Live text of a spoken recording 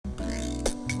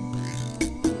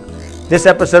This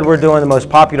episode we're doing the most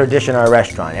popular dish in our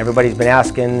restaurant. Everybody's been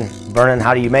asking, Vernon,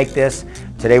 how do you make this?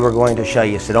 Today we're going to show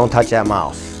you, so don't touch that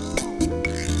mouse.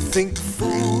 Think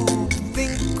food,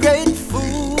 think great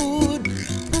food.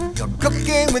 You're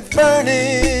cooking with Vernon.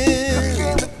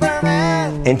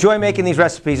 Enjoy making these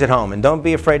recipes at home and don't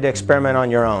be afraid to experiment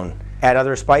on your own. Add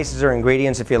other spices or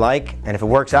ingredients if you like, and if it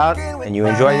works out and you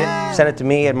enjoyed it, send it to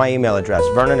me at my email address,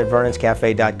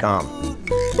 vernon@vernonscafe.com.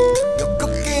 You're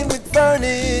cooking with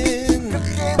Vernon.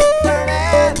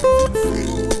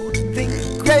 Food, think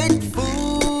great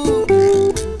food.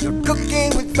 You're cooking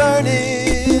with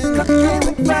Vernon. Cooking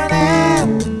with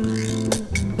Vernon.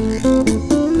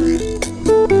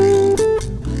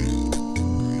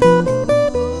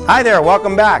 Hi there,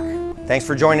 welcome back. Thanks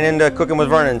for joining into Cooking with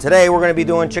Vernon. Today we're going to be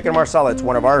doing chicken marsala. It's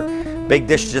one of our big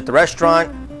dishes at the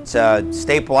restaurant. It's a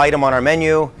staple item on our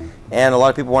menu, and a lot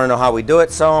of people want to know how we do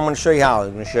it, so I'm going to show you how.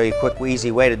 I'm going to show you a quick,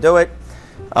 easy way to do it.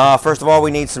 First of all,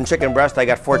 we need some chicken breast. I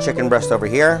got 4 chicken breasts over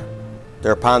here.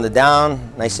 They're pounded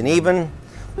down, nice and even.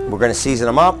 We're going to season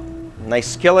them up. Nice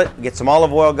skillet, get some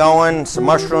olive oil going, some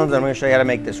mushrooms, and I'm going to show you how to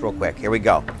make this real quick. Here we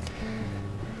go.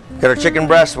 Got our chicken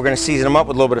breasts. We're going to season them up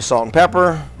with a little bit of salt and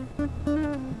pepper.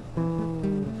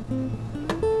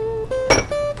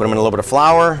 Put them in a little bit of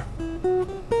flour.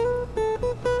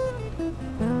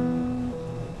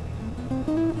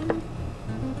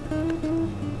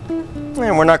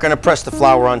 And we're not going to press the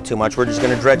flour on too much. We're just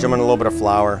going to dredge them in a little bit of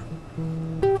flour.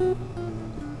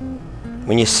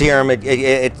 When you sear them,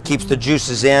 it keeps the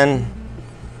juices in,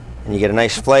 and you get a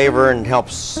nice flavor and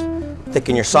helps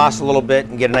thicken your sauce a little bit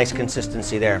and get a nice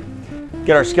consistency there.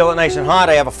 Get our skillet nice and hot.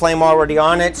 I have a flame already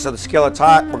on it, so the skillet's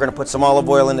hot. We're going to put some olive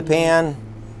oil in the pan.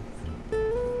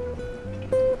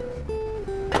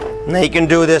 Now you can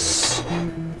do this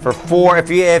for 4. If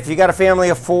you got a family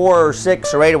of 4 or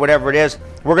 6 or 8 or whatever it is,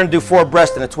 we're going to do 4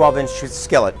 breasts in a 12-inch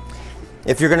skillet.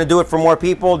 If you're going to do it for more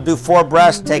people, do 4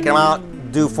 breasts, take them out,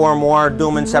 do 4 more, do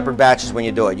them in separate batches when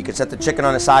you do it. You can set the chicken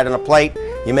on the side on a plate.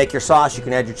 You make your sauce, you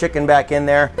can add your chicken back in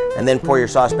there, and then pour your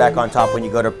sauce back on top when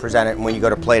you go to present it and when you go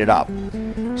to plate it up.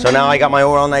 So now I got my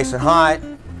oil nice and hot,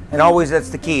 and always that's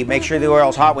the key. Make sure the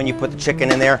oil's hot when you put the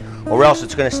chicken in there, or else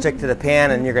it's going to stick to the pan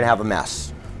and you're going to have a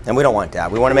mess. And we don't want that.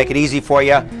 We want to make it easy for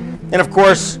you. And of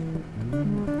course,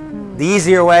 the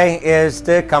easier way is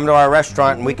to come to our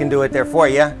restaurant and we can do it there for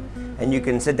you, and you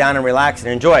can sit down and relax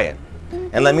and enjoy it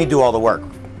and let me do all the work.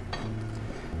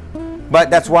 But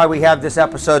that's why we have this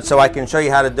episode, so I can show you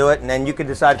how to do it, and then you can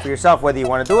decide for yourself whether you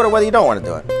want to do it or whether you don't want to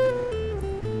do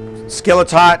it.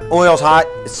 Skillet's hot, oil's hot,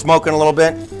 it's smoking a little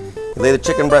bit. You lay the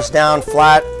chicken breast down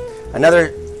flat.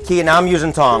 Another key, now I'm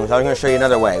using tongs. I'm going to show you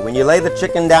another way. When you lay the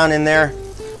chicken down in there,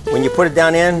 when you put it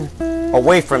down in,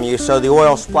 away from you, so the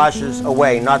oil splashes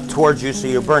away, not towards you, so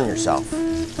you burn yourself.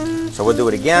 So we'll do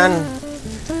it again,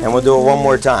 and we'll do it one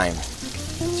more time.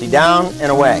 See, down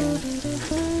and away.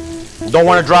 Don't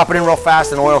want to drop it in real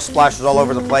fast and oil splashes all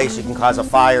over the place. You can cause a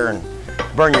fire and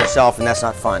burn yourself, and that's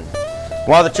not fun.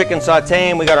 While the chicken's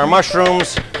sauteing, we got our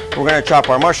mushrooms. We're going to chop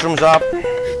our mushrooms up,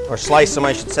 or slice them,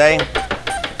 I should say.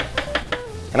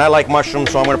 And I like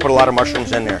mushrooms, so I'm going to put a lot of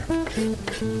mushrooms in there.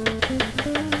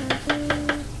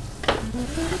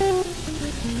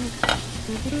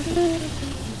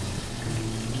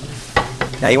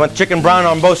 Now you want the chicken brown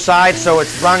on both sides, so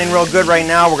it's browning real good right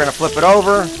now. We're going to flip it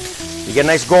over. You get a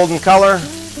nice golden color.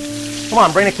 Come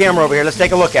on, bring the camera over here. Let's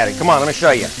take a look at it. Come on, let me show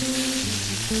you.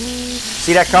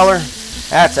 See that color?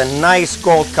 That's a nice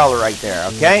gold color right there,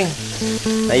 okay?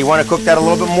 Now you want to cook that a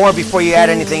little bit more before you add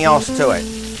anything else to it.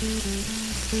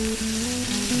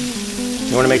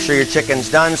 You want to make sure your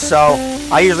chicken's done, so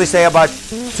I usually say about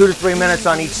 2 to 3 minutes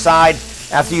on each side.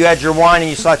 After you add your wine and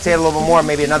you saute it a little bit more,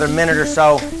 maybe another minute or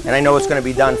so, and I know it's going to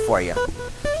be done for you.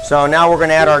 So now we're going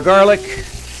to add our garlic.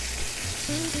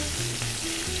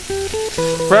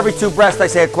 For every 2 breasts, I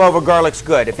say a clove of garlic's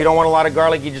good. If you don't want a lot of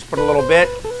garlic, you just put a little bit,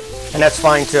 and that's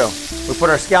fine too. We put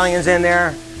our scallions in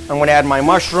there. I'm going to add my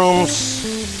mushrooms.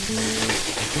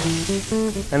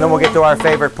 And then we'll get to our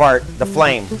favorite part, the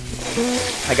flame.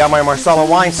 I got my Marsala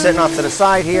wine sitting off to the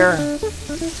side here.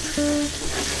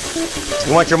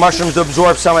 You want your mushrooms to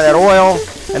absorb some of that oil.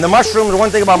 And the mushrooms,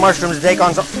 one thing about mushrooms,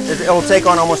 it'll take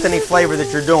on almost any flavor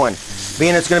that you're doing.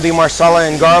 Being it's going to be Marsala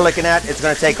and garlic and that, it's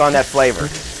going to take on that flavor.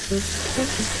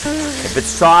 If it's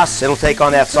sauce, it'll take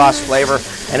on that sauce flavor.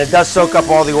 And it does soak up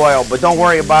all the oil, but don't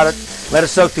worry about it. Let it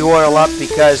soak the oil up,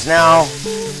 because now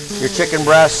your chicken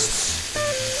breasts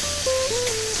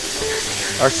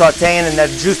are sauteing, and that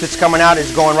juice that's coming out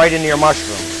is going right into your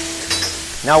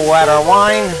mushrooms. Now we'll add our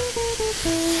wine.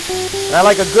 And I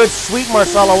like a good sweet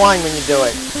Marsala wine when you do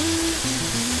it.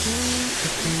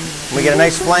 We get a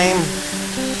nice flame.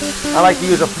 I like to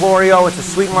use a Florio. It's a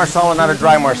sweet Marsala, not a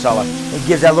dry Marsala. It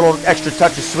gives that little extra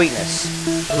touch of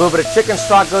sweetness. A little bit of chicken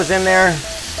stock goes in there.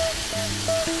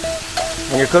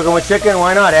 When you're cooking with chicken,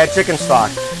 why not add chicken stock?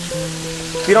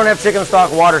 If you don't have chicken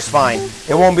stock, water's fine.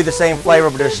 It won't be the same flavor,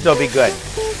 but it'll still be good.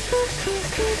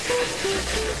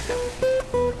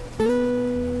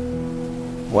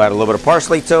 We'll add a little bit of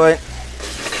parsley to it.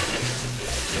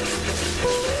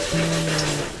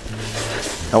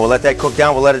 And we'll let that cook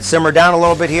down. We'll let it simmer down a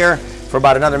little bit here for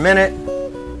about another minute.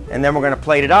 And then we're going to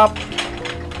plate it up.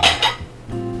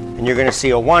 And you're going to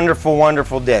see a wonderful,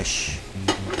 wonderful dish.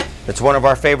 It's one of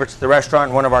our favorites at the restaurant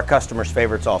and one of our customers'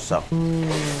 favorites also.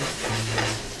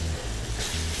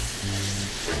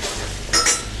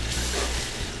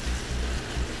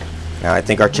 Now I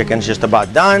think our chicken's just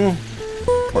about done.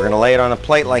 We're going to lay it on a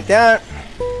plate like that.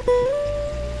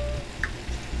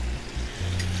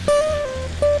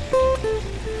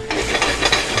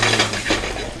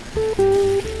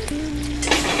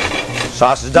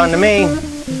 Sauce is done to me.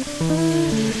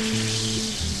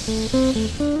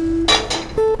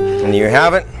 And you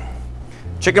have it.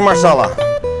 Chicken Marsala.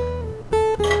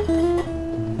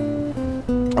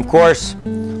 Of course,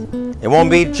 it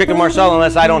won't be chicken Marsala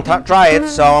unless I don't try it,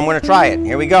 so I'm going to try it.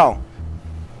 Here we go.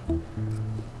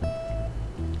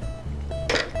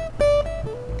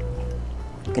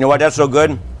 You know what? That's so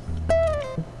good.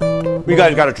 You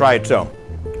guys got to try it too.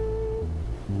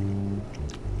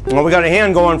 Well, we got a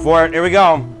hand going for it. Here we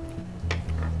go.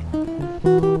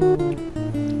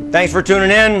 Thanks for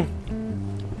tuning in.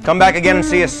 Come back again and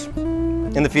see us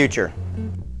in the future.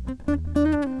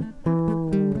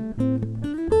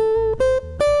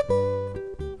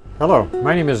 Hello,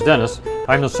 my name is Dennis.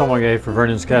 I'm the sommelier for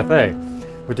Vernon's Cafe.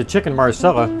 With the chicken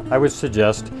Marsala, I would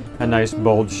suggest a nice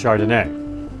bold Chardonnay.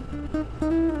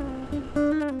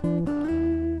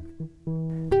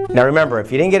 Now remember,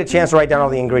 if you didn't get a chance to write down all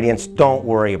the ingredients, don't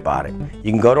worry about it.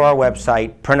 You can go to our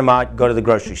website, print them out, go to the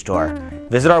grocery store.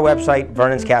 Visit our website,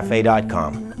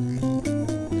 vernonscafe.com.